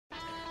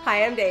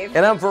Hi, I'm Dave.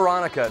 And I'm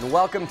Veronica, and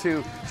welcome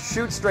to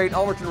Shoot Straight,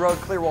 Ulmerton Road,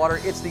 Clearwater.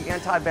 It's the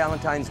Anti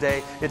Valentines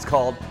Day. It's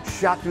called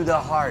Shot Through the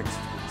Heart.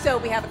 So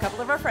we have a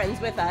couple of our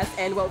friends with us,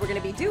 and what we're going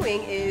to be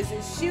doing is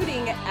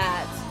shooting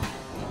at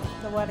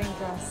the wedding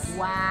dress.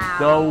 Wow.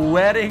 The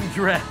wedding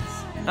dress.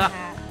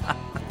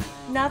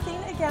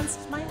 Nothing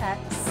against my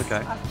ex. Okay.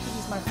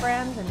 He's my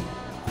friend, and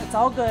it's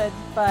all good,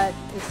 but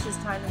it's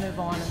just time to move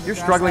on. And You're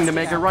struggling to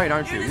make it right,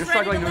 aren't you? You're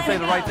struggling to say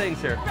the right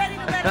things here. Ready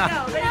to let it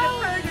go. Ready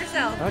to purge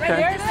yourself.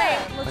 Okay. Ready to say,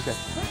 let's Okay.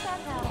 put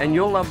that out. And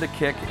you'll love the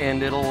kick,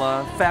 and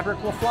it'll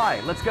fabric will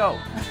fly. Let's go.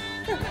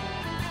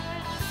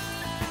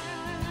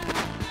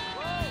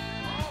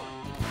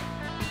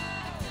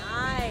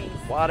 Nice.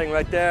 Wadding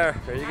right there.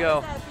 There you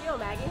go. How does that feel,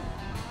 Maggie?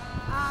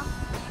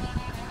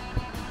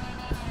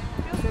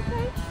 Feels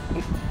okay.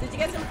 Did you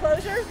get some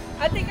closure?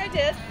 I think I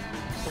did.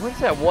 What's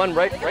that one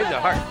right in the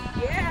heart?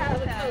 Yeah,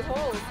 look at those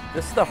holes.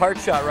 This is the heart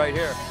shot right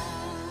here.